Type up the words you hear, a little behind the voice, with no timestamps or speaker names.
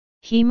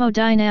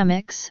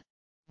Hemodynamics,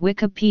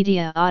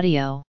 Wikipedia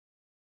audio.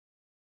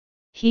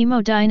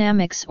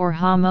 Hemodynamics or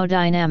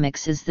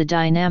homodynamics is the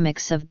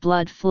dynamics of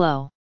blood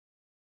flow.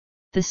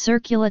 The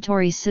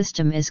circulatory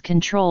system is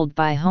controlled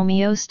by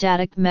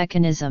homeostatic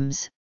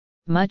mechanisms,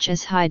 much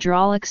as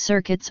hydraulic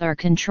circuits are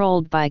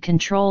controlled by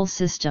control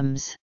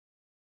systems.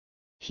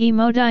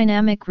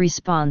 Hemodynamic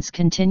response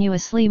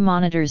continuously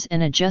monitors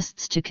and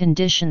adjusts to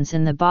conditions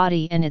in the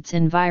body and its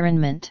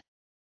environment.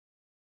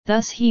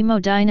 Thus,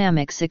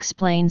 hemodynamics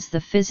explains the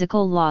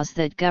physical laws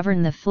that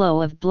govern the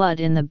flow of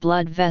blood in the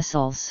blood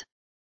vessels.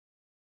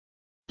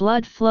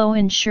 Blood flow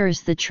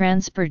ensures the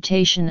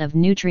transportation of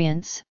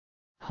nutrients,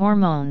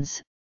 hormones,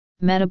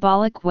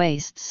 metabolic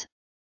wastes,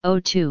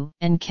 O2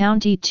 and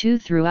Ct2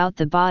 throughout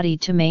the body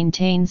to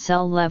maintain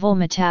cell-level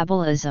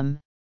metabolism,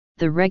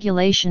 the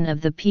regulation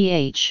of the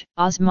pH,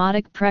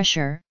 osmotic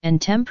pressure,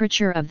 and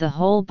temperature of the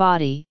whole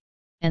body,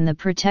 and the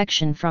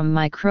protection from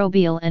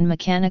microbial and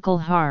mechanical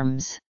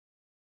harms.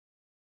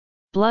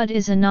 Blood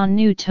is a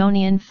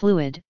non-Newtonian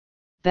fluid,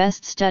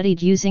 best studied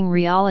using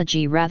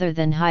rheology rather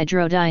than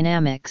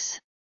hydrodynamics.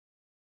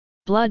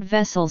 Blood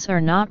vessels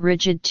are not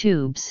rigid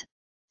tubes,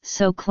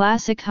 so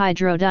classic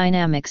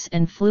hydrodynamics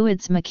and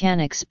fluids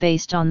mechanics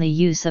based on the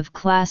use of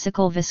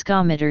classical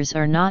viscometers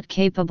are not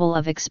capable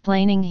of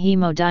explaining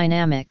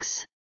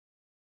hemodynamics.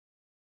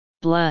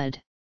 Blood.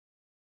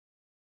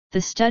 The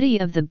study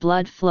of the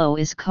blood flow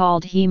is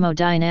called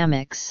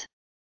hemodynamics.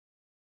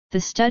 The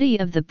study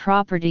of the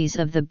properties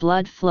of the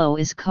blood flow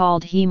is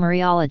called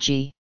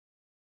hemorrheology.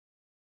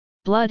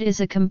 Blood is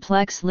a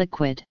complex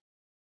liquid.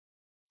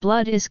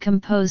 Blood is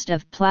composed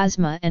of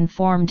plasma and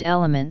formed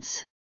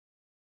elements.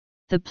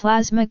 The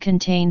plasma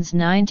contains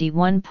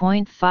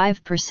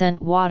 91.5%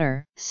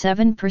 water,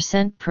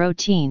 7%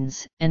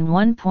 proteins, and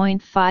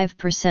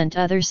 1.5%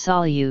 other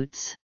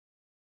solutes.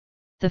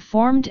 The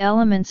formed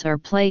elements are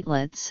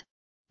platelets,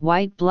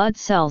 white blood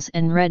cells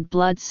and red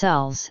blood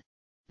cells.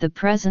 The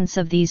presence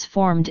of these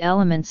formed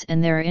elements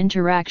and their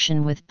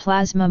interaction with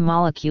plasma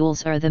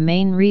molecules are the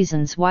main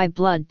reasons why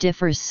blood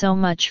differs so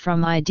much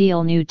from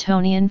ideal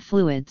Newtonian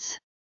fluids.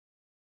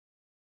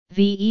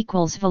 V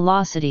equals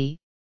velocity,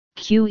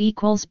 Q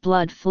equals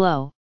blood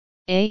flow,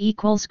 A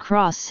equals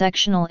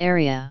cross-sectional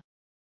area.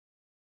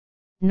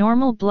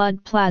 Normal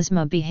blood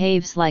plasma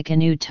behaves like a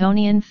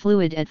Newtonian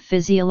fluid at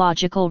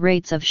physiological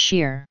rates of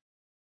shear.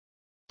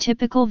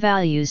 Typical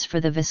values for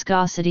the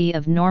viscosity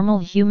of normal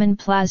human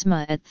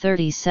plasma at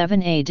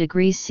 37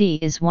 degrees C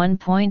is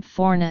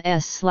 1.4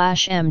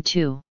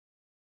 Ns/m².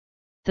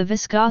 The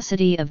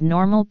viscosity of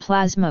normal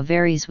plasma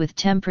varies with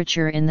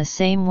temperature in the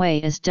same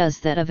way as does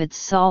that of its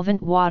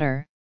solvent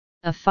water.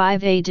 A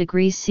 5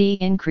 degrees C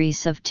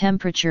increase of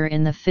temperature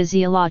in the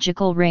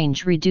physiological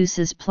range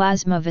reduces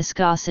plasma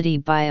viscosity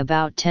by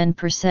about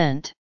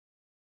 10%.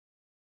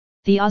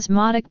 The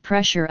osmotic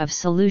pressure of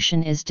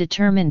solution is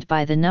determined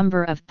by the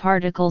number of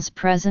particles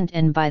present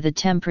and by the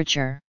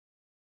temperature.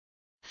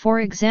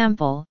 For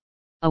example,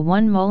 a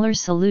 1 molar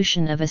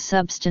solution of a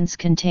substance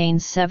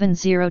contains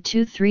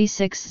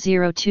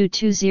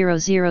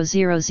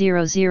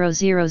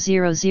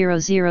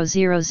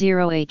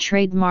 702360220000000000000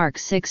 trademark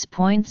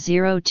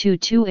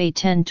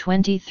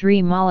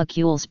 6.022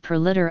 molecules per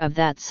liter of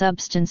that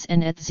substance,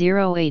 and at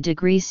 0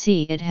 degrees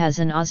C it has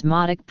an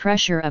osmotic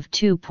pressure of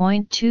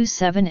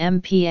 2.27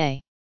 MPa.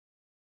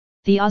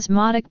 The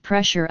osmotic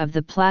pressure of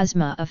the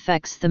plasma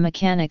affects the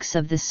mechanics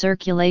of the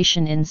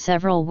circulation in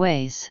several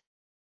ways.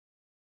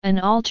 An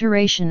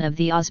alteration of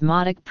the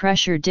osmotic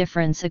pressure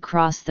difference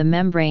across the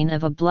membrane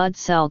of a blood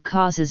cell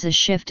causes a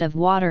shift of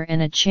water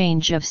and a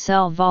change of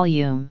cell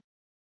volume.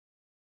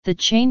 The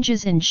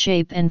changes in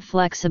shape and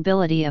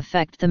flexibility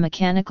affect the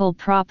mechanical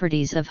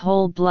properties of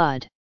whole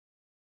blood.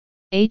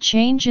 A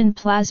change in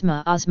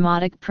plasma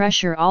osmotic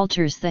pressure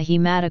alters the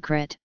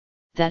hematocrit,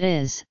 that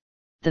is,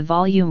 the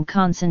volume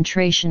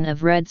concentration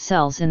of red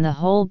cells in the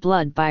whole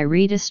blood by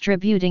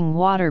redistributing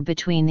water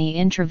between the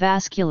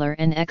intravascular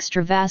and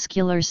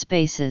extravascular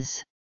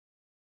spaces.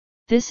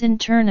 This in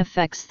turn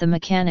affects the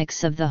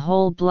mechanics of the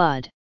whole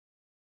blood.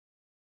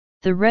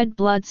 The red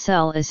blood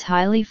cell is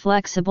highly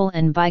flexible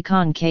and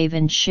biconcave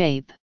in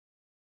shape.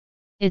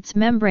 Its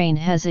membrane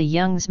has a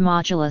Young's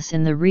modulus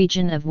in the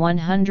region of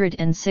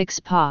 106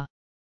 Pa.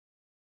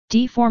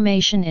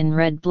 Deformation in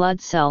red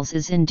blood cells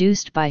is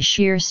induced by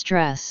shear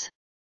stress.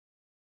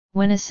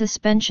 When a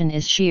suspension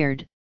is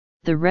sheared,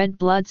 the red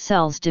blood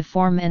cells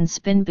deform and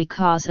spin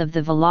because of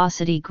the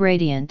velocity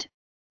gradient,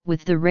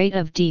 with the rate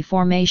of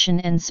deformation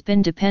and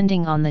spin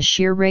depending on the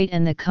shear rate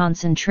and the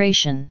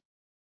concentration.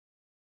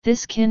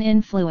 This can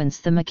influence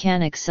the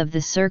mechanics of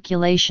the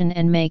circulation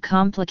and may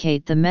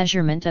complicate the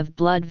measurement of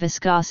blood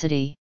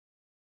viscosity.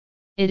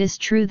 It is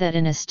true that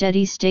in a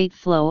steady state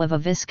flow of a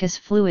viscous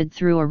fluid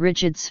through a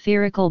rigid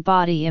spherical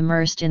body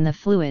immersed in the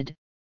fluid,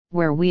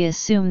 where we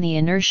assume the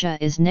inertia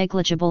is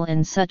negligible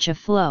in such a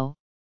flow,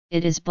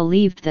 it is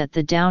believed that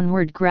the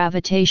downward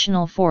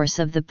gravitational force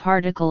of the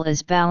particle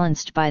is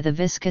balanced by the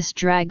viscous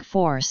drag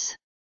force.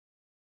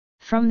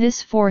 From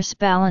this force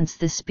balance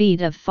the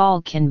speed of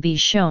fall can be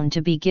shown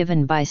to be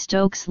given by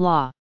Stokes'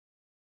 law.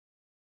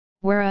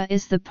 where A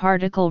is the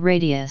particle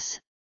radius,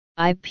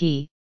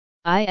 IP,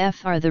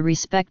 IF are the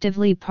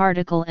respectively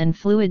particle and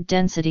fluid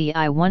density,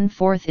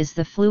 I1/4 is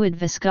the fluid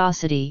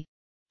viscosity,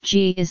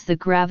 G is the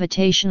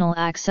gravitational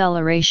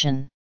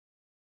acceleration.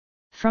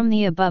 From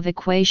the above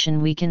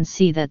equation we can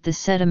see that the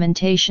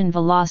sedimentation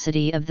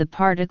velocity of the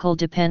particle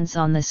depends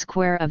on the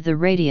square of the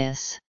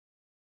radius.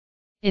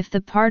 If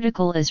the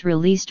particle is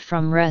released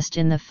from rest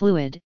in the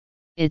fluid,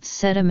 its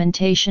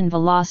sedimentation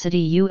velocity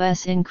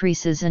US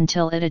increases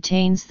until it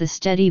attains the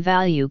steady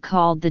value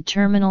called the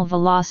terminal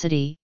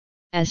velocity,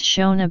 as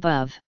shown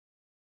above.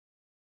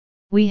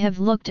 We have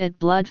looked at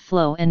blood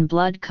flow and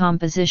blood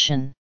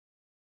composition.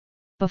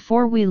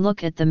 Before we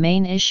look at the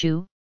main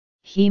issue,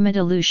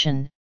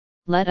 hemodilution,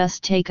 let us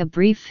take a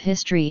brief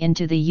history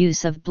into the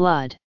use of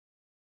blood.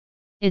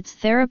 Its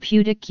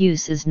therapeutic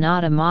use is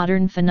not a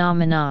modern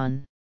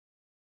phenomenon.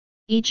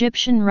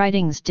 Egyptian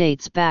writings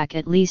dates back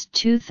at least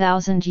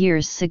 2000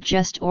 years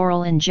suggest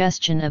oral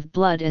ingestion of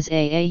blood as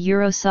a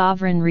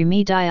Euro-sovereign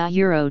remedia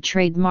Euro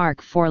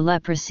trademark for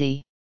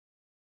leprosy.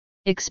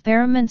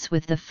 Experiments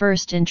with the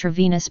first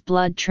intravenous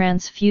blood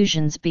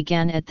transfusions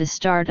began at the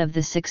start of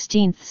the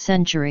 16th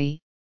century,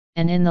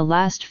 and in the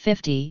last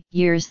 50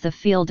 years the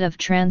field of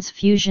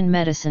transfusion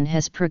medicine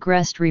has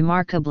progressed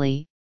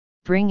remarkably,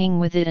 bringing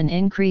with it an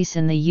increase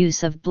in the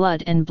use of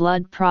blood and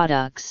blood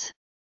products.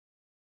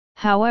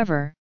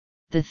 However,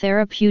 the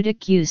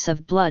therapeutic use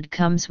of blood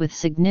comes with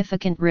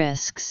significant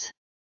risks.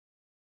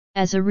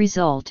 As a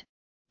result,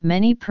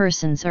 many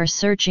persons are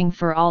searching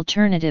for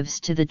alternatives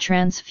to the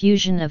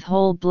transfusion of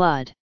whole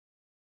blood.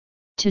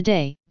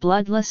 Today,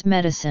 bloodless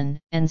medicine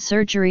and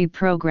surgery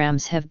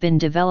programs have been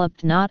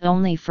developed not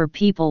only for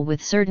people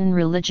with certain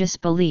religious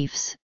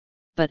beliefs,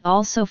 but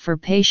also for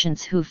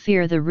patients who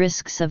fear the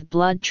risks of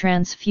blood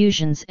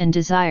transfusions and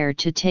desire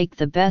to take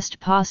the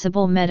best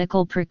possible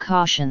medical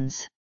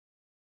precautions.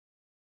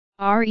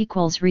 R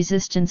equals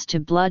resistance to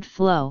blood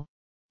flow,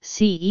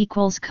 C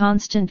equals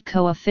constant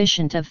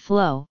coefficient of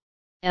flow,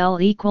 L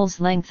equals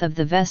length of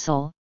the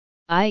vessel,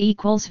 I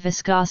equals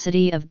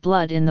viscosity of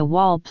blood in the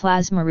wall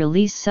plasma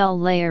release cell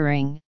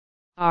layering,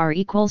 R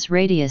equals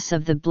radius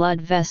of the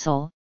blood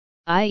vessel,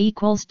 I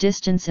equals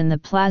distance in the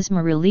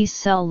plasma release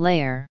cell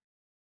layer.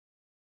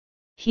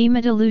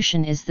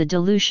 Hemodilution is the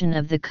dilution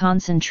of the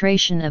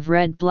concentration of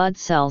red blood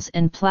cells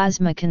and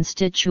plasma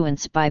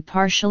constituents by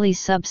partially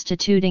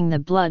substituting the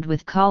blood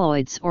with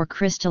colloids or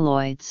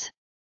crystalloids.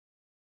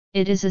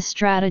 It is a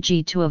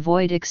strategy to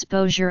avoid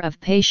exposure of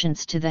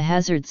patients to the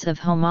hazards of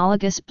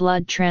homologous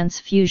blood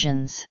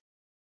transfusions.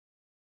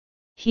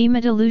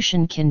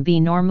 Hemodilution can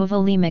be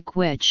normovolemic,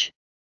 which,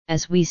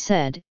 as we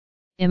said,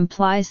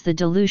 implies the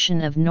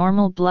dilution of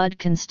normal blood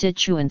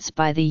constituents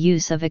by the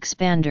use of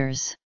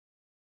expanders.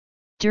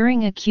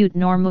 During acute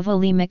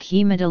normovolemic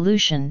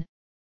hemodilution,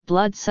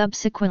 blood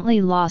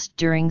subsequently lost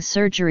during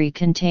surgery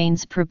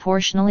contains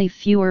proportionally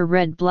fewer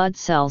red blood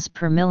cells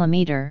per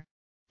millimeter,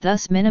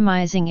 thus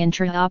minimizing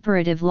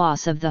intraoperative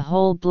loss of the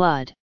whole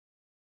blood.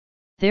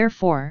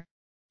 Therefore,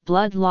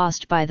 blood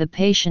lost by the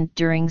patient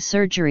during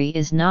surgery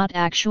is not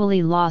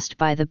actually lost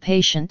by the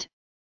patient,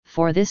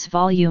 for this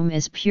volume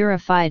is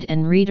purified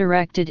and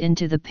redirected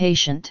into the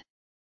patient.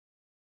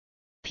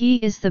 P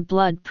is the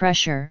blood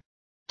pressure,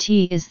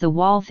 T is the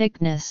wall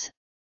thickness,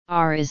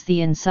 R is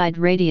the inside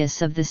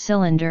radius of the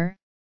cylinder,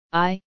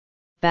 I,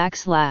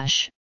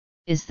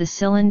 is the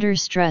cylinder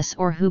stress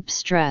or hoop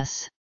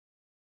stress.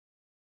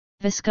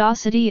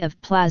 Viscosity of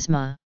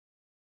plasma.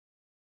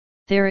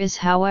 There is,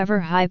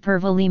 however,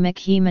 hypervolemic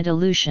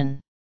hemodilution.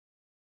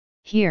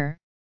 Here,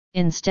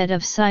 instead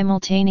of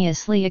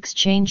simultaneously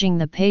exchanging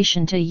the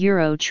patient a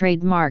Euro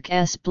trademark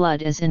S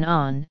blood as in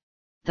on,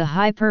 the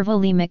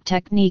hypervolemic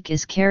technique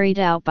is carried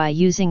out by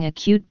using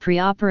acute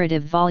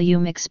preoperative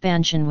volume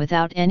expansion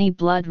without any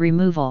blood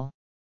removal.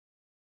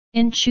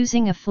 In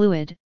choosing a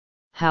fluid,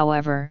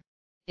 however,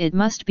 it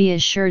must be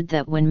assured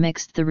that when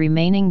mixed the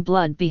remaining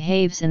blood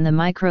behaves in the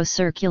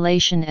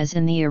microcirculation as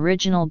in the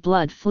original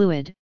blood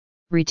fluid,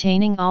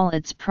 retaining all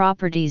its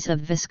properties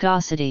of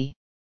viscosity.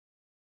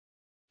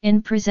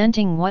 In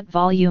presenting what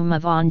volume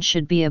of ON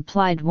should be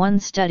applied, one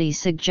study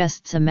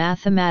suggests a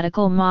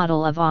mathematical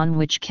model of ON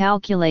which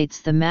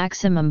calculates the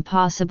maximum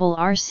possible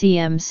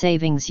RCM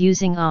savings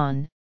using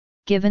ON,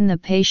 given the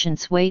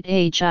patient's weight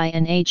HI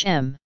and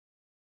HM.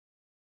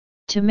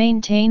 To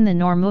maintain the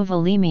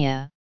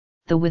normovolemia,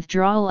 the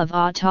withdrawal of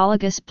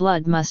autologous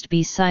blood must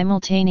be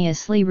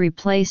simultaneously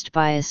replaced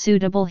by a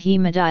suitable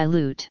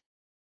hemodilute.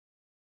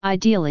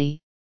 Ideally,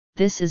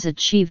 this is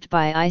achieved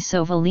by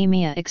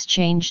isovolemia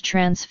exchange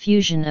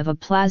transfusion of a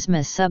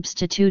plasma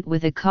substitute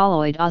with a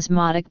colloid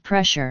osmotic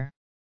pressure.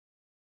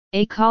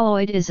 A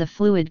colloid is a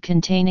fluid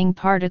containing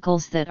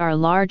particles that are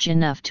large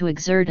enough to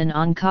exert an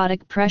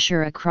oncotic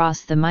pressure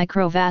across the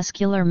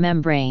microvascular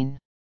membrane.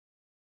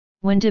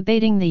 When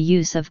debating the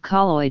use of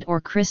colloid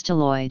or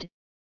crystalloid,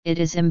 it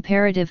is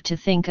imperative to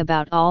think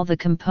about all the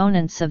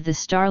components of the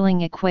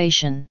Starling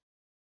equation.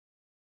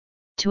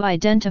 To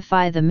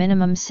identify the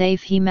minimum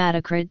safe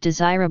hematocrit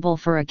desirable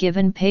for a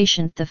given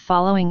patient, the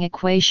following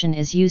equation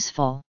is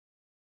useful.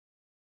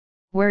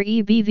 where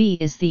EBV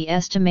is the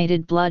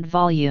estimated blood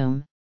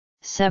volume.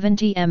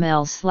 70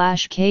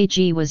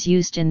 ml/kg was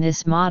used in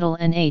this model,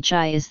 and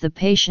HI is the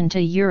patient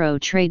a Euro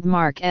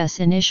trademark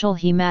S initial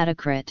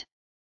hematocrit.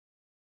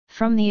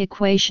 From the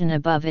equation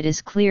above, it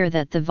is clear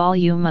that the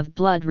volume of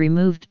blood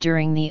removed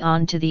during the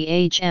ON to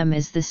the HM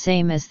is the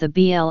same as the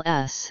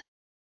BLS.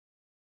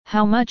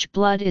 How much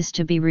blood is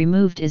to be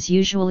removed is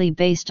usually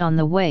based on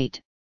the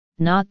weight,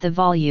 not the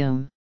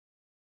volume.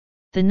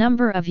 The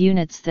number of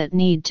units that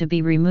need to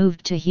be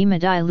removed to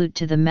hemodilute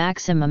to the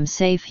maximum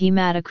safe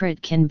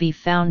hematocrit can be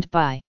found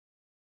by.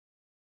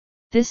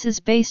 This is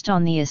based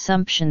on the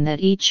assumption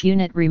that each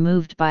unit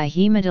removed by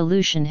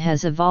hemodilution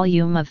has a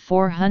volume of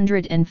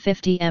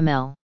 450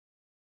 ml.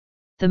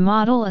 The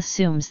model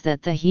assumes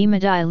that the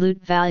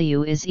hemodilute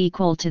value is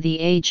equal to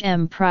the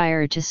HM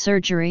prior to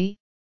surgery,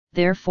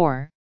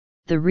 therefore,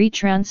 the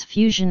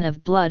retransfusion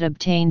of blood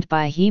obtained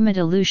by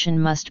hemodilution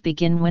must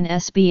begin when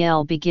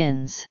SBL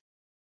begins.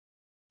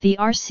 The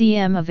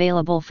RCM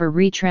available for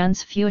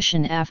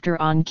retransfusion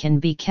after ON can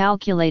be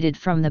calculated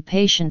from the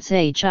patient's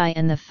HI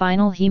and the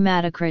final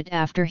hematocrit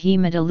after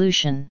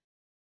hemodilution.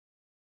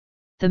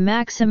 The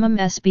maximum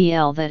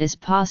SBL that is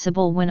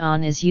possible when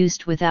ON is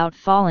used without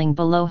falling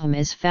below HM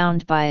is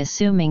found by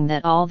assuming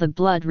that all the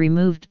blood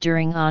removed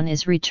during ON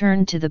is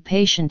returned to the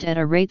patient at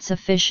a rate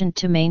sufficient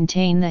to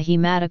maintain the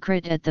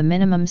hematocrit at the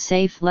minimum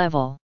safe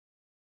level.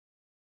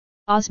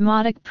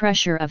 Osmotic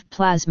pressure of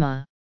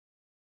plasma.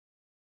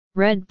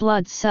 Red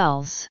blood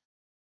cells.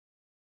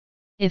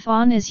 If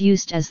ON is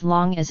used as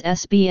long as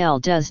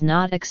SBL does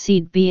not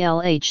exceed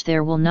BLH,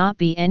 there will not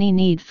be any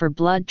need for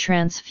blood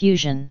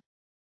transfusion.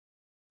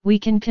 We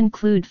can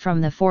conclude from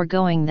the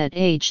foregoing that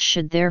H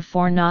should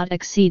therefore not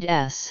exceed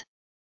S.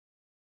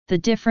 The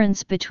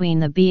difference between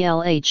the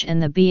BLH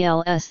and the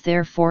BLS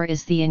therefore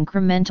is the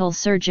incremental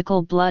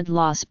surgical blood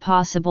loss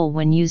possible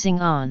when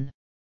using ON.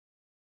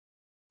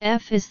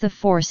 F is the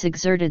force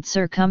exerted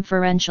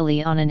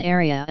circumferentially on an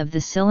area of the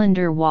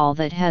cylinder wall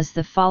that has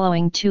the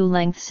following two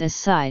lengths as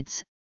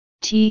sides.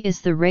 T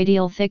is the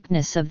radial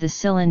thickness of the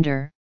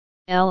cylinder,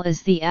 L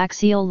is the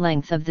axial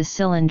length of the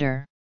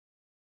cylinder.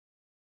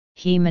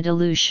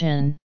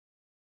 Hemodilution.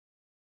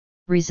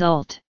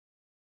 Result: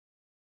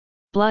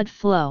 blood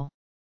flow,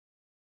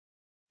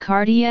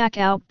 cardiac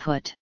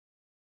output,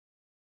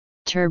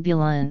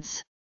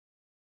 turbulence.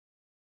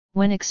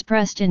 When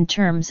expressed in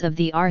terms of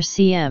the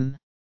RCM,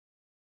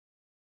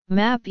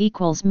 MAP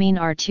equals mean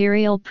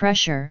arterial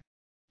pressure,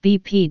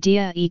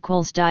 BP/dia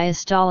equals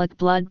diastolic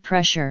blood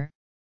pressure,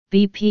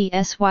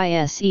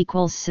 BP/SYS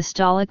equals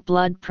systolic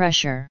blood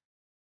pressure.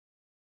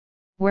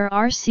 Where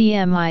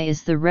RCMI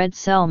is the red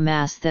cell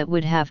mass that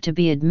would have to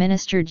be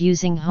administered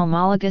using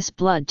homologous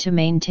blood to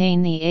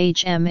maintain the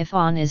HM if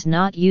ON is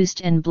not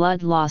used, and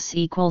blood loss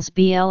equals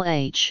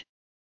BLH.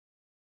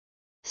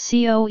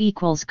 CO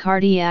equals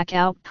cardiac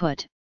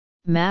output,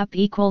 MAP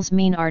equals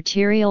mean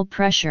arterial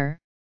pressure,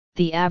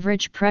 the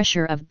average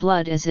pressure of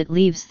blood as it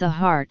leaves the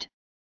heart,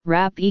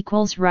 RAP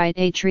equals right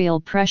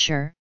atrial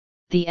pressure,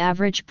 the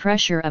average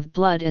pressure of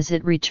blood as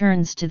it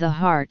returns to the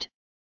heart,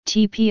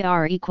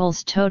 TPR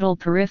equals total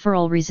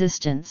peripheral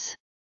resistance.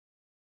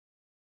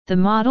 The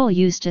model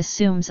used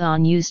assumes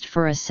ON used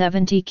for a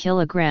 70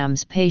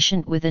 kg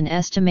patient with an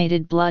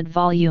estimated blood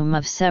volume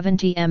of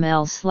 70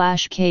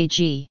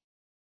 ml/kg.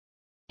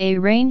 A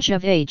range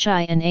of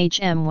HI and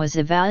HM was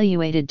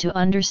evaluated to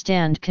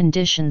understand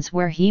conditions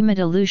where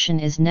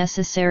hemodilution is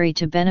necessary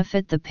to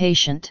benefit the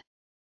patient.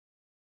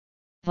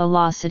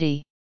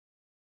 Velocity.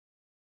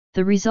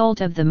 The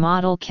result of the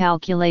model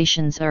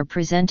calculations are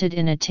presented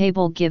in a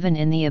table given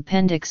in the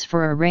appendix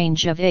for a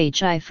range of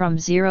HI from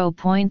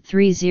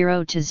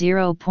 0.30 to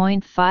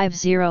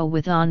 0.50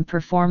 with ON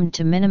performed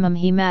to minimum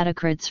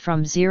hematocrits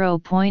from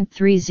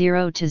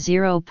 0.30 to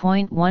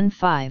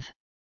 0.15.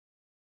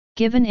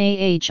 Given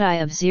a HI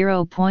of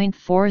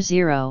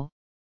 0.40,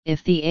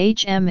 if the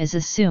HM is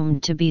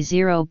assumed to be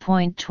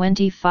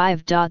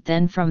 0.25.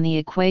 Then from the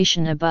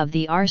equation above,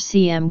 the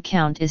RCM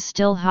count is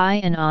still high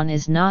and ON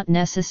is not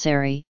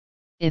necessary,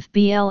 if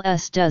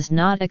BLS does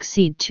not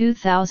exceed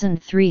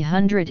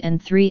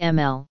 2303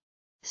 ml,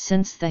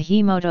 since the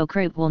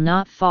hematocrit will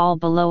not fall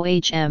below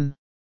HM,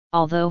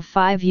 although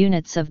 5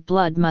 units of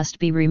blood must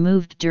be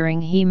removed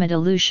during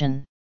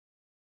hemodilution.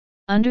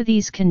 Under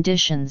these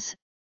conditions,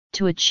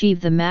 to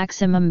achieve the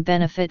maximum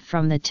benefit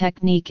from the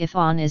technique if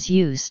ON is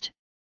used,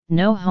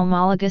 no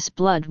homologous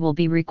blood will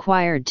be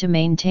required to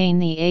maintain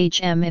the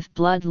HM if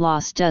blood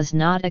loss does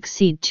not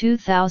exceed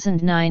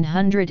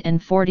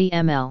 2940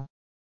 ml.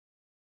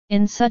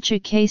 In such a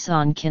case,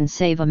 ON can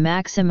save a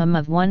maximum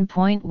of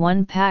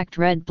 1.1 packed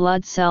red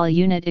blood cell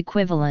unit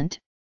equivalent,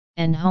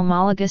 and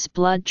homologous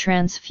blood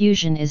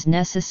transfusion is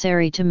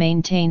necessary to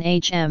maintain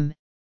HM,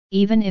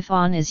 even if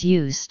ON is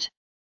used.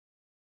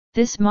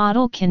 This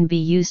model can be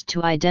used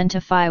to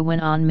identify when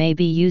ON may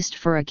be used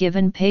for a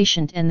given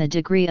patient and the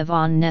degree of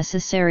ON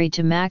necessary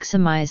to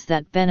maximize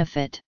that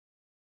benefit.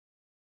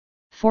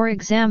 For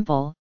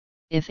example,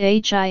 If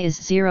HI is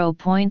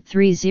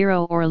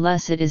 0.30 or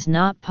less, it is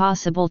not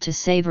possible to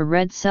save a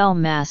red cell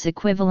mass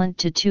equivalent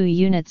to 2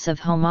 units of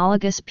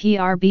homologous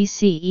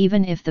PRBC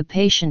even if the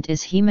patient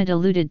is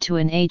hemodiluted to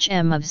an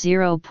HM of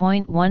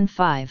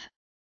 0.15.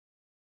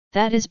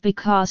 That is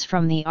because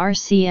from the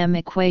RCM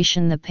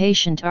equation the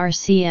patient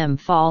RCM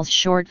falls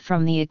short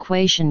from the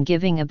equation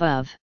giving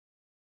above.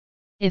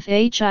 If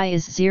HI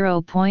is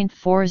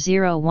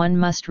 0.40, one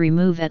must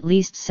remove at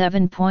least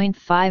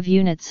 7.5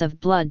 units of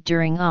blood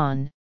during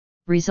ON,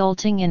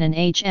 resulting in an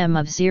HM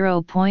of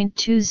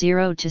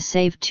 0.20 to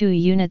save 2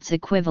 units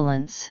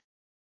equivalence.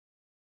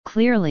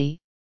 Clearly,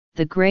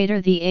 the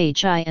greater the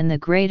HI and the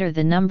greater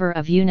the number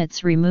of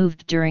units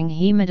removed during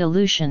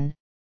hemodilution,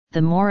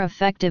 the more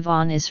effective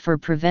ON is for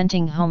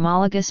preventing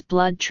homologous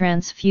blood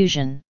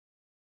transfusion.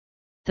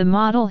 The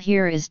model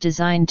here is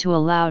designed to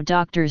allow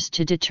doctors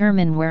to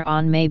determine where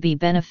ON may be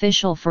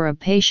beneficial for a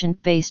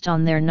patient based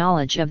on their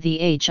knowledge of the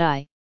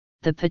HI,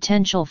 the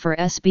potential for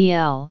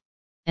SBL,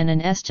 and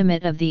an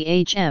estimate of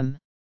the HM.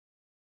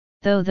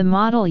 Though the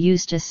model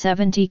used a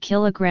 70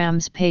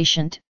 kg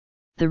patient,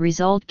 the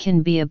result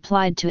can be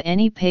applied to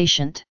any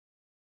patient.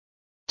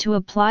 To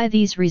apply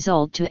these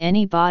results to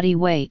any body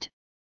weight,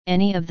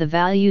 any of the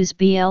values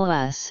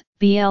BLS,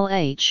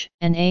 BLH,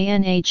 and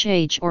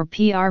ANHH or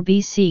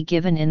PRBC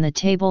given in the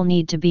table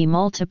need to be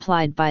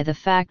multiplied by the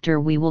factor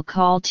we will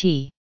call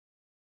T.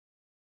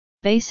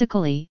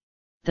 Basically,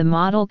 the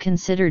model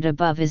considered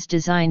above is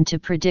designed to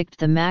predict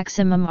the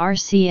maximum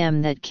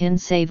RCM that can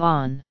save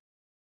ON.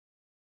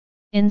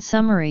 In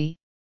summary,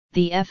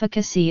 the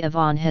efficacy of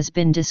ON has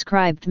been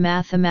described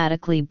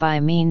mathematically by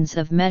means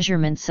of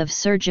measurements of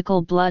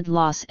surgical blood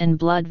loss and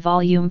blood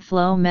volume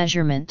flow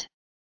measurement.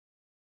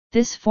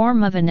 This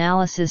form of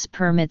analysis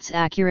permits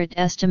accurate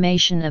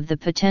estimation of the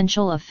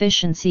potential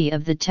efficiency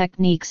of the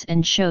techniques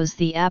and shows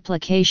the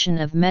application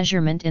of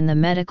measurement in the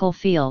medical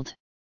field.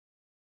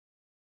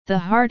 The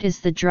heart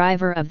is the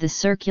driver of the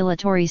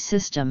circulatory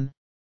system,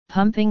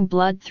 pumping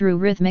blood through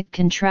rhythmic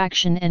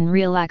contraction and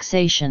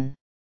relaxation.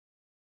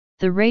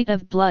 The rate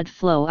of blood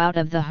flow out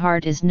of the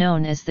heart is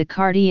known as the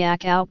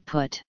cardiac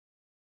output.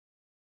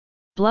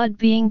 Blood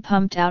being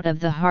pumped out of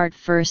the heart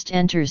first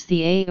enters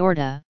the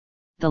aorta,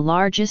 the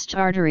largest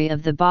artery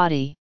of the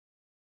body.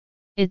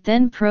 It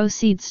then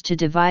proceeds to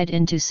divide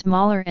into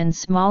smaller and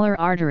smaller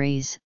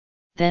arteries,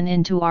 then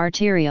into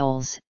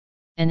arterioles,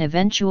 and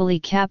eventually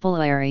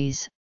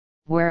capillaries,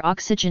 where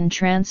oxygen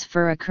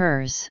transfer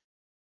occurs.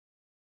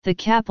 The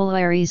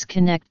capillaries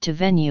connect to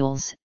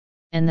venules,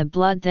 and the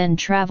blood then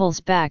travels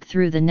back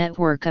through the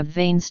network of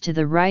veins to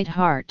the right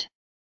heart.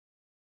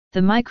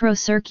 The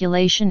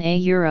microcirculation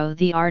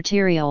the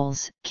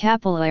arterioles,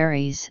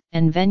 capillaries,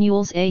 and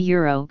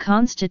venules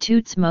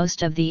constitutes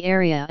most of the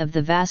area of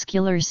the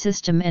vascular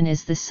system and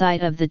is the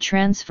site of the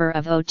transfer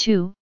of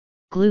O2,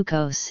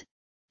 glucose,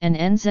 and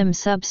enzyme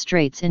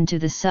substrates into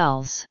the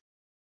cells.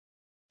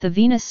 The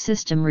venous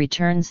system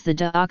returns the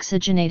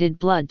deoxygenated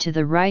blood to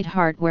the right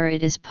heart where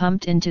it is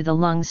pumped into the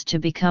lungs to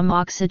become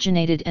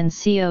oxygenated and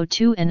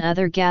CO2 and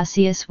other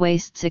gaseous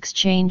wastes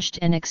exchanged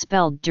and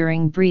expelled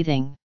during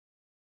breathing.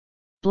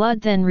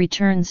 Blood then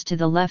returns to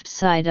the left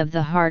side of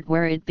the heart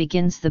where it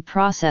begins the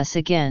process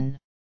again.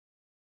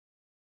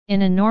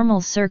 In a normal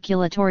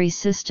circulatory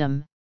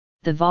system,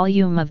 the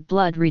volume of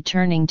blood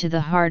returning to the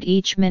heart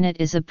each minute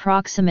is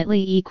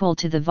approximately equal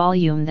to the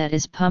volume that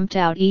is pumped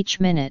out each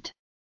minute.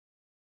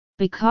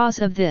 Because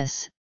of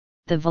this,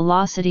 the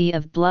velocity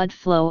of blood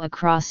flow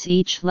across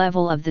each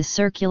level of the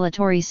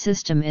circulatory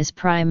system is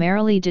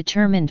primarily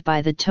determined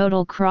by the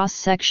total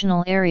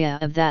cross-sectional area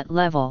of that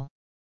level.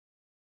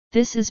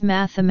 This is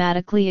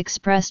mathematically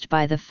expressed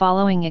by the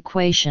following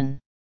equation.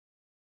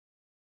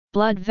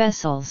 Blood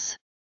vessels,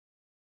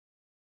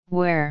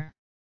 where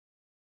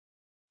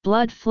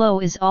blood flow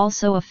is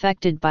also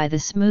affected by the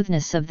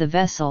smoothness of the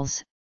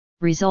vessels,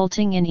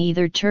 resulting in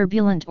either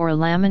turbulent or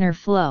laminar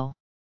flow.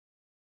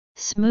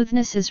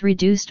 Smoothness is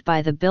reduced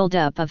by the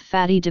buildup of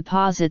fatty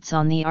deposits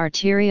on the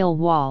arterial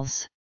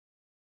walls.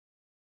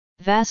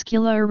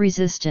 Vascular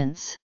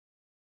resistance.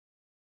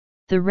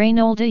 The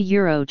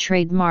Raynaud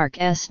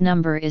trademark S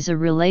number is a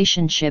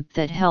relationship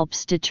that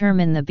helps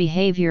determine the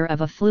behavior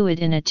of a fluid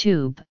in a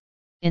tube,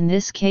 in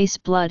this case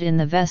blood in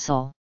the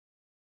vessel.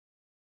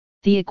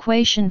 The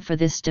equation for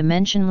this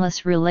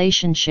dimensionless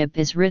relationship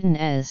is written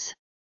as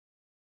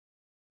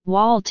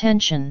wall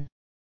tension,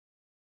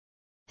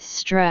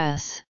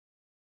 stress,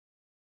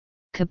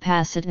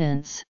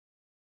 capacitance.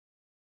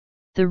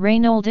 The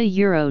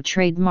Raynaud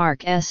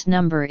trademark S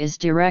number is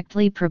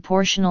directly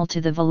proportional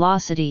to the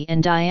velocity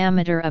and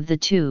diameter of the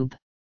tube.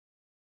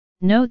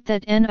 Note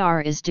that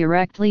NR is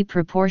directly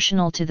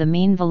proportional to the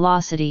mean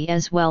velocity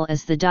as well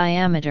as the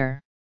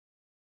diameter.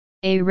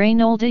 A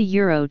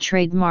Raynaud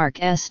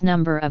trademark S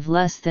number of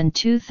less than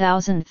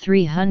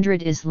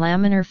 2300 is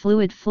laminar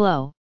fluid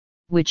flow,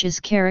 which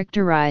is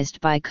characterized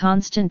by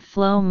constant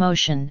flow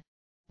motion,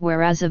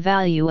 whereas a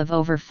value of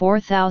over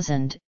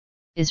 4000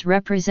 is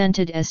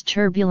represented as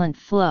turbulent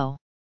flow.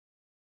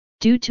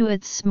 Due to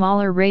its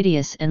smaller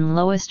radius and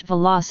lowest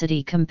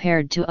velocity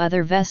compared to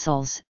other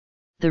vessels,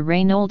 the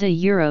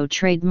Raynaud-Euro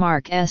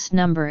trademark S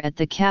number at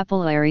the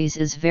capillaries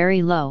is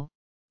very low,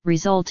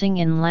 resulting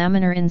in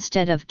laminar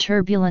instead of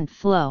turbulent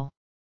flow.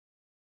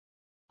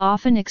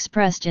 Often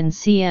expressed in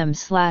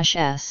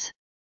cm/s.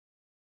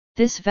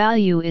 This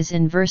value is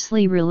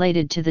inversely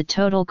related to the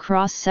total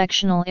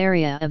cross-sectional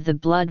area of the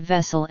blood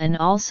vessel and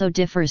also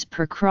differs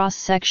per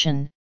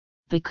cross-section,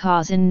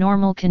 because in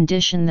normal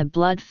condition the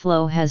blood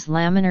flow has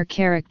laminar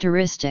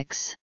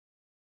characteristics.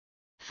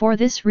 For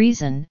this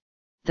reason,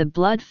 the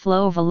blood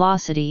flow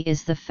velocity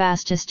is the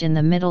fastest in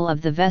the middle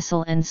of the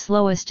vessel and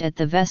slowest at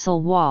the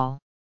vessel wall.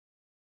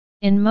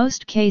 In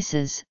most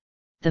cases,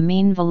 the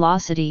mean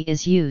velocity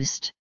is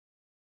used.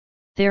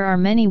 There are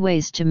many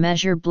ways to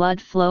measure blood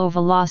flow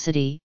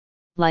velocity,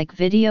 like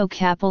video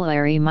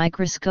capillary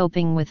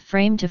microscoping with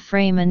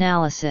frame-to-frame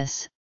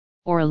analysis,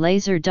 or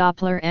laser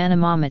Doppler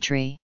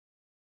anemometry.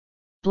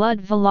 Blood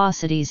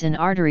velocities in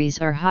arteries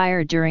are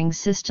higher during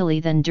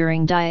systole than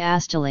during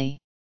diastole.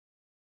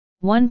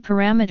 One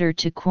parameter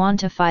to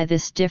quantify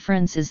this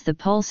difference is the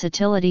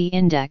pulsatility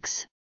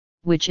index,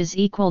 which is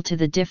equal to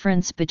the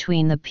difference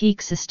between the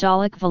peak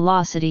systolic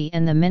velocity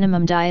and the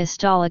minimum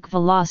diastolic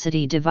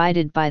velocity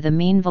divided by the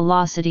mean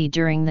velocity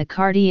during the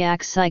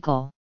cardiac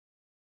cycle.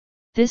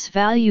 This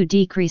value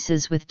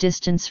decreases with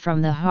distance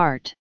from the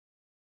heart.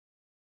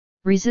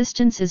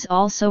 Resistance is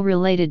also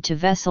related to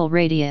vessel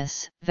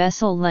radius,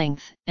 vessel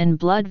length, and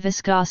blood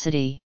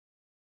viscosity.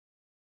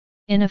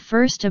 In a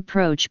first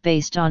approach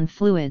based on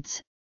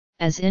fluids,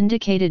 as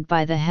indicated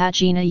by the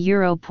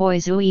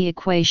Hagina-Euro-Poiseuille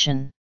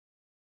equation,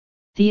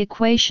 the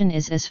equation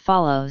is as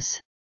follows.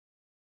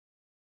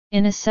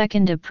 In a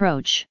second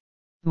approach,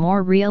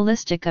 more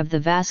realistic of the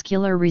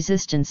vascular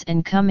resistance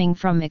and coming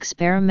from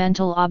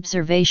experimental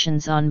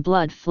observations on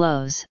blood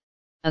flows,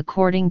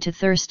 according to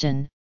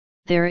Thurston,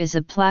 there is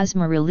a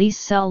plasma release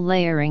cell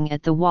layering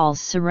at the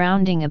walls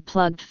surrounding a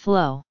plugged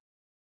flow.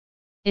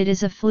 It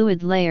is a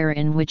fluid layer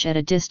in which at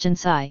a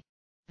distance I,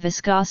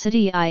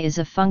 viscosity I is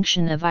a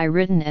function of I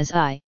written as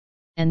I,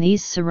 and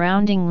these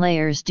surrounding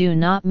layers do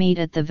not meet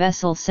at the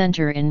vessel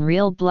center in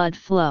real blood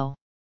flow.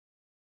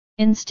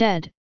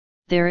 Instead,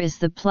 there is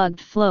the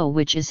plugged flow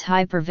which is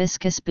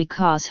hyperviscous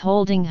because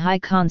holding high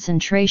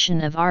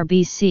concentration of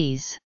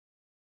RBCs.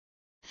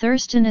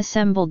 Thurston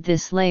assembled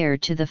this layer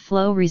to the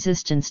flow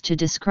resistance to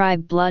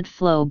describe blood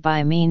flow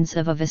by means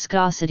of a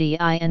viscosity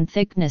I and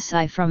thickness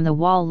I from the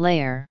wall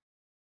layer.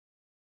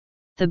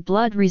 The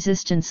blood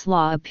resistance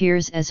law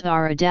appears as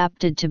R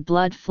adapted to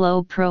blood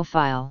flow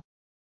profile,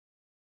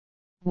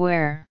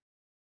 where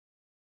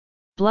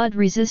blood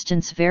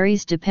resistance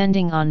varies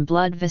depending on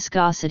blood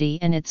viscosity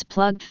and its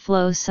plugged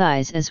flow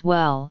size as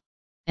well,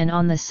 and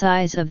on the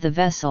size of the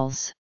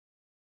vessels.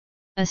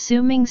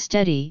 Assuming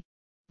steady,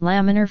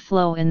 laminar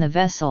flow in the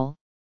vessel,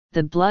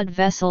 the blood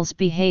vessel's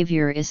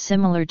behavior is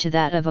similar to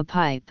that of a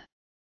pipe.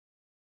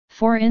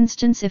 For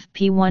instance, if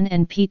P1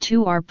 and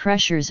P2 R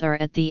pressures are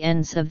at the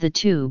ends of the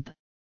tube,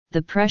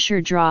 the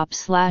pressure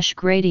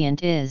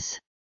drop/gradient is.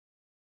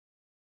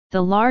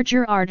 The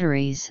larger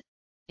arteries,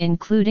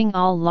 including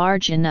all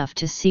large enough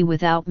to see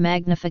without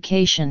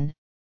magnification,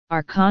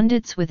 are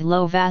conduits with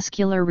low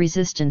vascular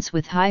resistance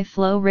with high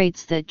flow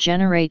rates that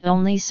generate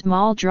only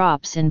small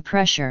drops in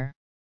pressure.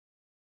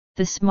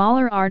 The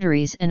smaller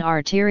arteries and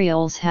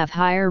arterioles have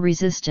higher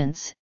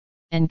resistance,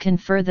 and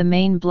confer the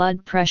main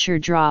blood pressure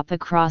drop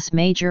across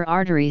major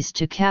arteries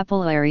to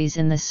capillaries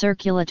in the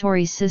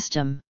circulatory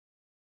system.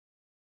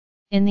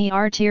 In the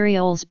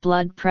arterioles,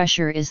 blood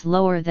pressure is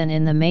lower than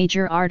in the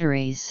major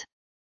arteries.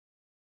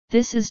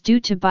 This is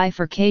due to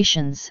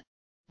bifurcations,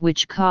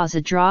 which cause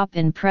a drop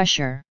in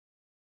pressure.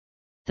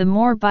 The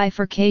more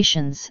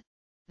bifurcations,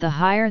 the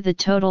higher the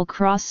total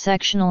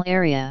cross-sectional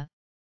area,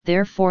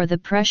 therefore the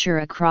pressure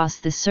across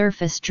the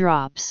surface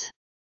drops.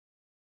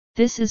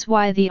 This is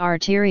why the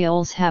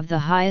arterioles have the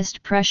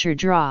highest pressure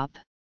drop.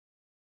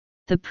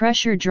 The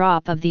pressure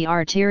drop of the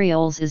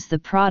arterioles is the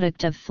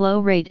product of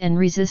flow rate and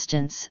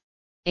resistance,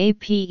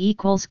 AP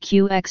equals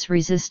QX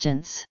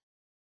resistance.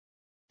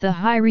 The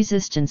high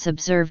resistance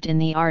observed in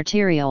the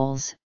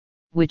arterioles,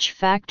 which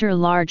factor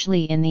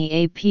largely in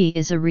the AP,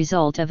 is a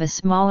result of a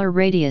smaller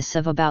radius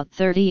of about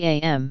 30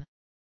 am.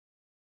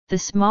 The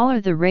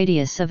smaller the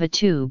radius of a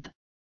tube,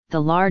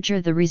 the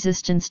larger the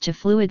resistance to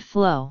fluid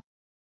flow.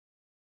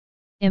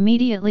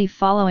 Immediately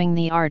following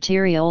the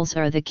arterioles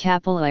are the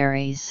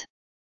capillaries.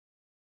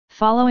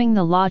 Following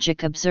the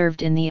logic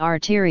observed in the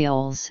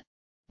arterioles,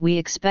 we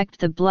expect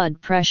the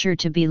blood pressure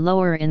to be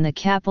lower in the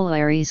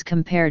capillaries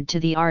compared to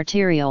the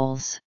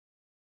arterioles.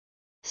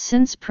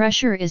 Since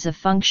pressure is a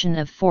function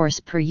of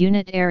force per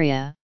unit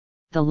area,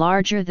 the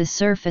larger the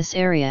surface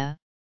area,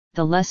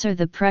 the lesser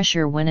the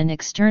pressure when an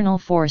external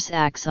force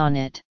acts on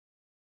it.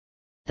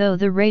 Though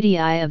the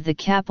radii of the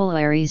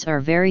capillaries are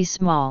very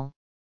small,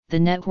 the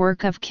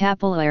network of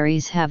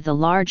capillaries have the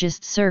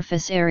largest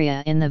surface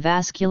area in the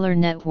vascular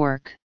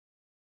network.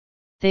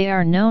 They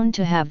are known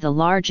to have the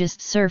largest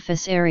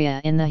surface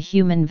area in the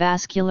human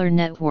vascular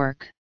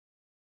network.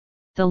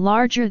 The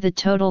larger the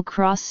total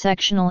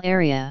cross-sectional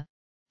area,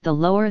 the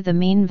lower the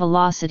mean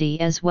velocity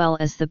as well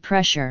as the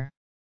pressure.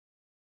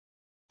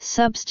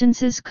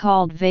 Substances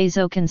called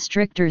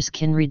vasoconstrictors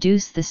can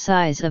reduce the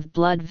size of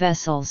blood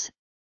vessels,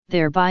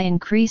 thereby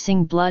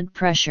increasing blood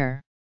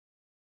pressure.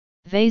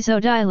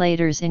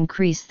 Vasodilators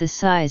increase the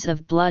size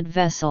of blood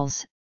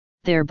vessels,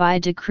 thereby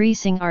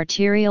decreasing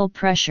arterial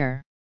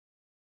pressure.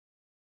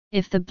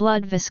 If the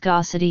blood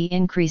viscosity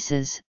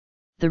increases,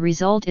 the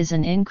result is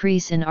an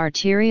increase in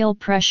arterial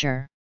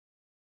pressure.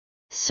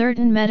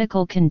 Certain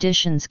medical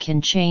conditions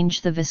can change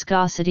the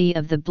viscosity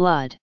of the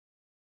blood.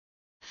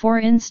 For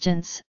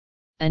instance,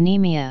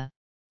 anemia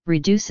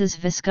reduces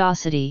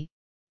viscosity,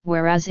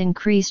 whereas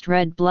increased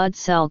red blood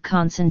cell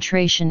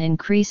concentration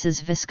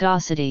increases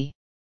viscosity.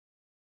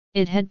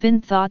 It had been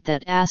thought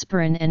that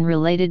aspirin and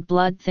related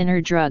blood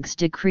thinner drugs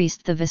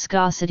decreased the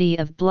viscosity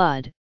of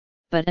blood,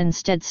 but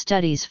instead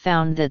studies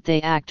found that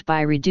they act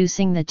by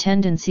reducing the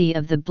tendency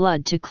of the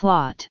blood to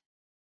clot.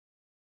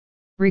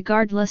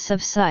 Regardless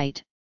of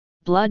site,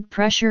 blood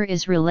pressure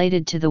is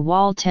related to the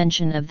wall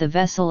tension of the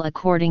vessel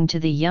according to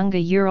the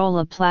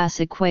Young-Laplace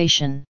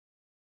equation,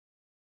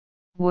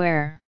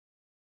 where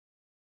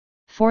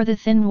for the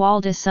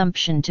thin-walled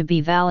assumption to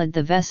be valid,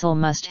 the vessel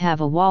must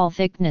have a wall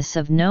thickness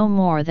of no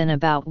more than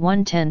about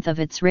 1/10 of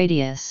its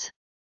radius.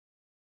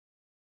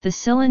 The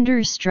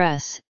cylinder's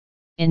stress,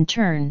 in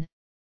turn,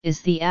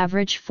 is the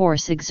average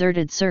force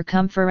exerted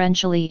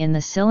circumferentially in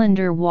the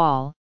cylinder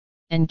wall,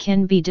 and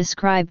can be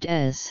described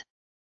as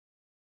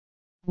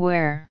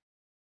where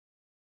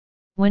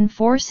when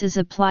force is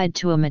applied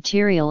to a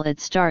material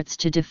it starts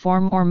to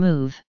deform or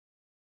move.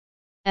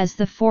 As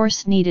the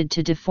force needed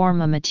to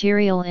deform a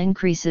material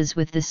increases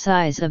with the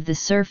size of the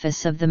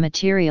surface of the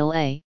material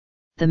A,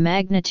 the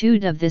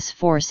magnitude of this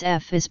force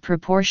F is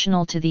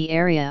proportional to the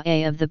area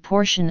A of the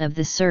portion of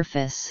the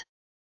surface.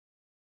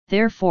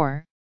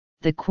 Therefore,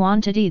 the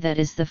quantity that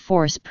is the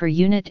force per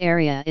unit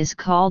area is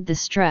called the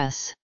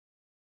stress.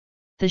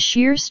 The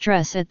shear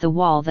stress at the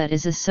wall that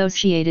is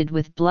associated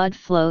with blood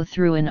flow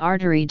through an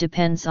artery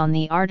depends on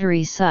the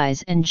artery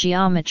size and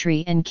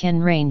geometry and can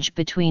range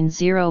between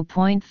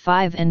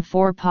 0.5 and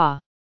 4 Pa.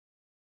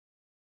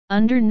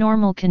 Under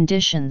normal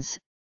conditions,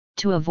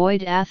 to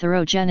avoid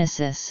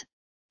atherogenesis,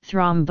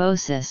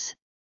 thrombosis,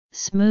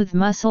 smooth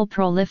muscle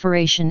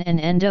proliferation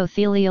and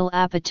endothelial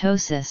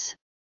apoptosis,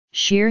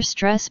 shear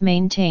stress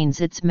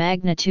maintains its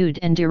magnitude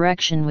and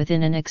direction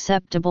within an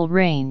acceptable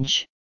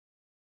range.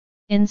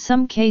 In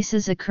some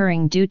cases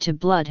occurring due to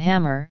blood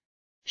hammer,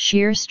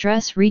 shear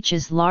stress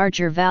reaches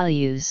larger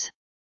values.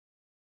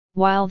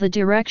 While the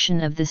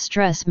direction of the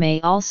stress may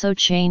also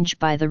change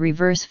by the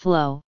reverse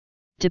flow,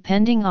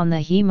 depending on the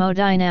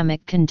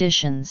hemodynamic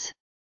conditions.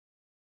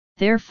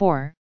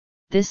 Therefore,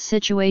 this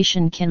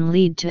situation can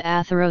lead to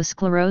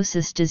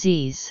atherosclerosis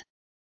disease.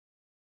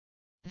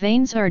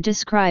 Veins are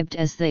described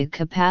as the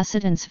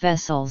capacitance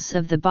vessels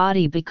of the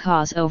body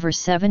because over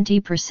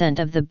 70%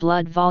 of the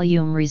blood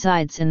volume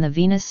resides in the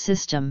venous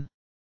system.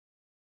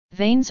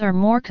 Veins are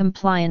more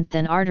compliant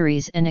than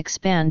arteries and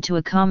expand to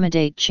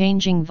accommodate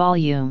changing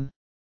volume.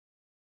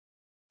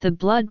 The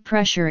blood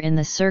pressure in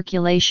the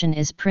circulation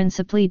is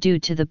principally due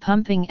to the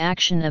pumping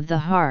action of the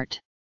heart.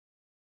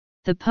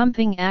 The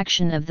pumping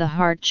action of the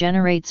heart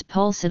generates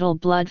pulsatile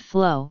blood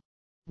flow,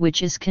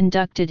 which is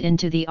conducted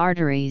into the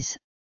arteries,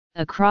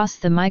 across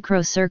the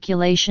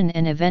microcirculation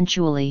and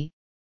eventually,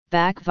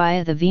 back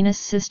via the venous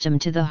system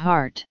to the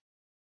heart.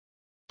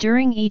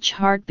 During each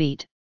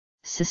heartbeat,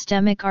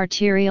 systemic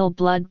arterial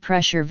blood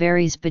pressure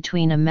varies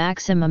between a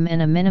maximum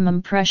and a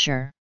minimum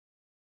pressure.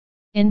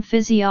 In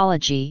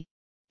physiology,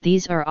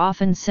 these are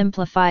often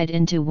simplified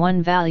into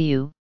one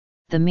value,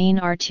 the mean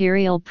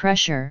arterial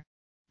pressure,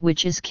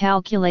 which is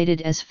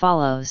calculated as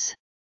follows.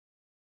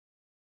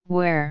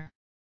 Where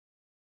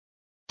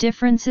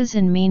differences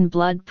in mean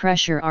blood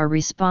pressure are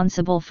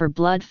responsible for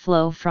blood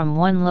flow from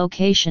one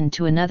location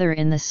to another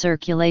in the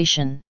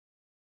circulation.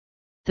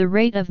 The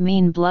rate of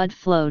mean blood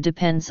flow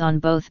depends on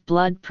both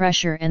blood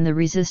pressure and the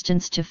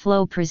resistance to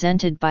flow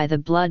presented by the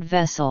blood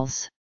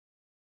vessels.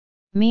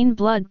 Mean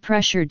blood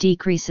pressure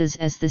decreases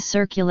as the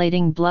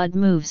circulating blood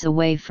moves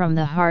away from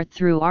the heart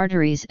through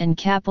arteries and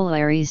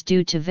capillaries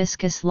due to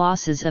viscous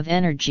losses of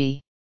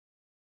energy.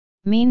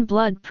 Mean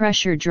blood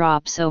pressure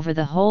drops over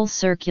the whole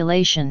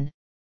circulation,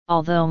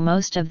 although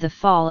most of the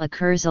fall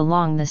occurs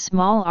along the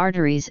small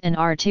arteries and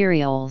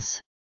arterioles.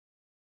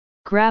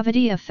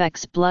 Gravity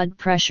affects blood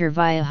pressure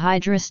via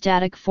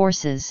hydrostatic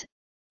forces,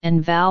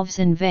 and valves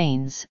in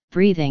veins,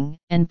 breathing,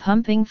 and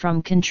pumping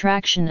from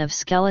contraction of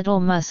skeletal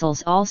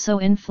muscles also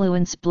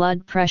influence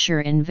blood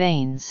pressure in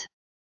veins.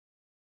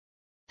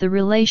 The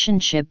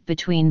relationship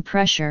between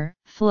pressure,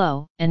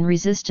 flow, and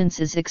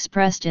resistance is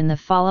expressed in the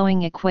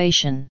following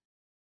equation.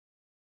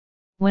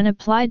 When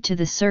applied to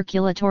the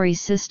circulatory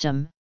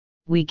system,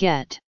 we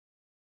get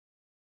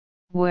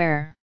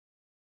where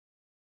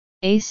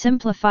a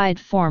simplified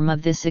form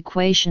of this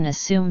equation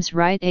assumes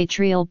right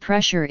atrial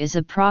pressure is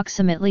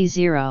approximately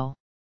 0.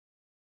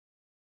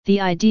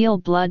 The ideal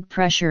blood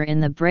pressure in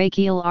the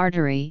brachial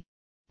artery,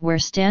 where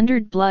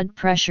standard blood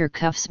pressure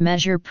cuffs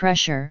measure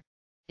pressure,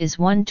 is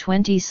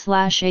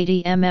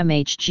 120/80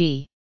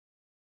 mmHg.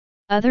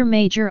 Other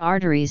major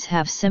arteries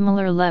have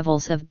similar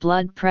levels of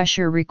blood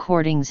pressure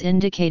recordings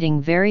indicating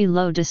very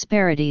low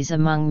disparities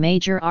among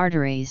major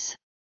arteries.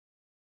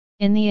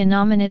 In the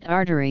innominate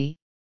artery,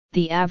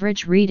 the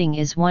average reading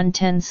is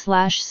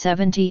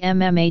 110/70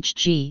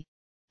 mmHg,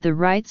 the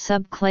right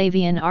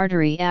subclavian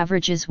artery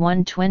averages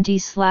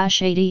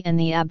 120/80 and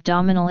the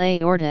abdominal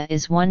aorta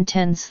is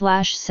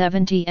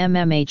 110/70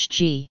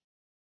 mmHg.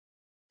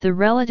 The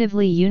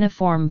relatively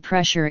uniform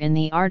pressure in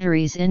the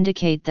arteries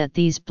indicate that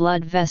these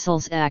blood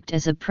vessels act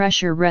as a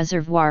pressure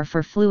reservoir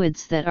for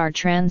fluids that are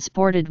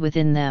transported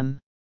within them.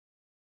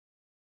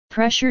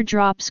 Pressure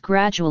drops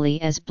gradually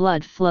as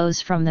blood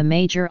flows from the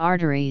major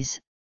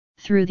arteries,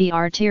 through the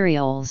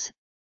arterioles,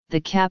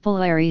 the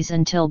capillaries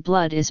until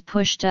blood is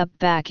pushed up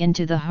back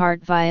into the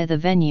heart via the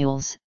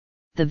venules,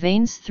 the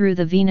veins through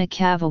the vena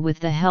cava with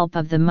the help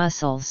of the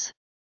muscles.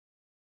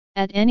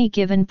 At any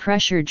given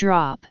pressure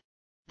drop,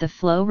 the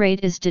flow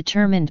rate is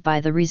determined by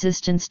the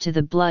resistance to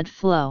the blood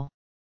flow.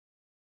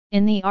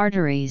 In the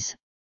arteries,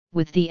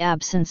 with the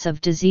absence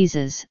of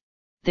diseases,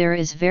 there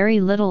is very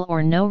little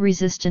or no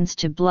resistance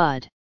to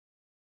blood.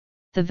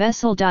 The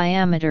vessel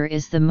diameter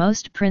is the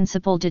most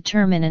principal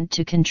determinant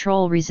to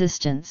control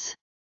resistance.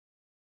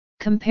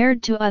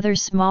 Compared to other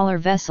smaller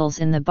vessels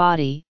in the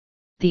body,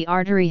 the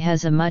artery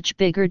has a much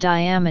bigger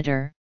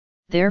diameter,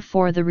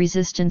 therefore the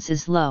resistance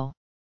is low.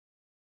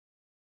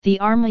 The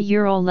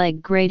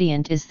arm-leg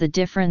gradient is the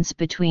difference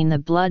between the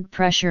blood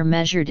pressure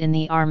measured in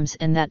the arms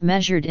and that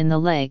measured in the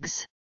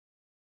legs.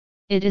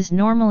 It is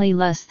normally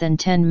less than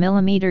 10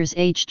 mm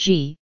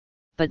Hg,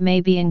 but may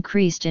be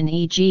increased in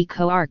e.g.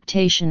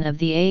 coarctation of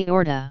the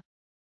aorta.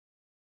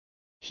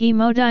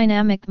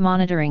 Hemodynamic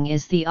monitoring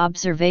is the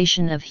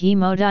observation of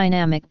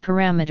hemodynamic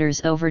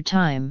parameters over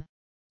time,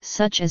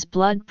 such as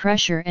blood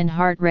pressure and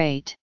heart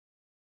rate.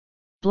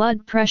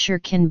 Blood pressure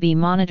can be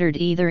monitored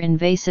either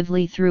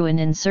invasively through an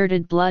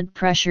inserted blood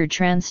pressure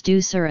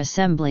transducer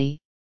assembly,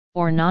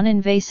 or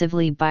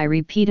non-invasively by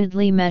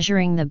repeatedly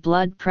measuring the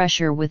blood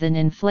pressure with an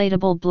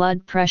inflatable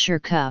blood pressure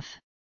cuff.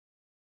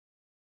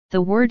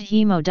 The word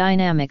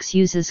hemodynamics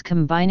uses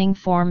combining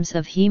forms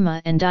of hema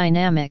and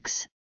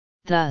dynamics,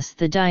 thus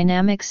the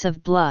dynamics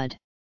of blood.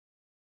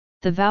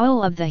 The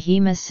vowel of the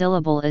hema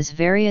syllable is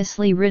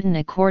variously written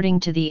according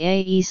to the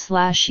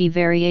AE/E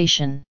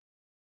variation.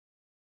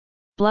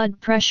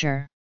 Blood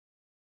pressure.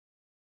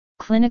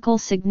 Clinical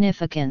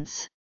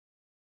significance.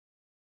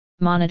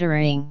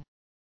 Monitoring.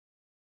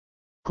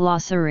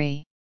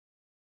 Glossary.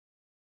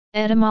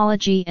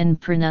 Etymology and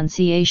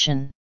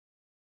pronunciation.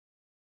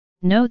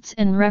 Notes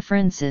and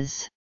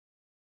references.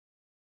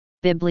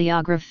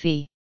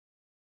 Bibliography.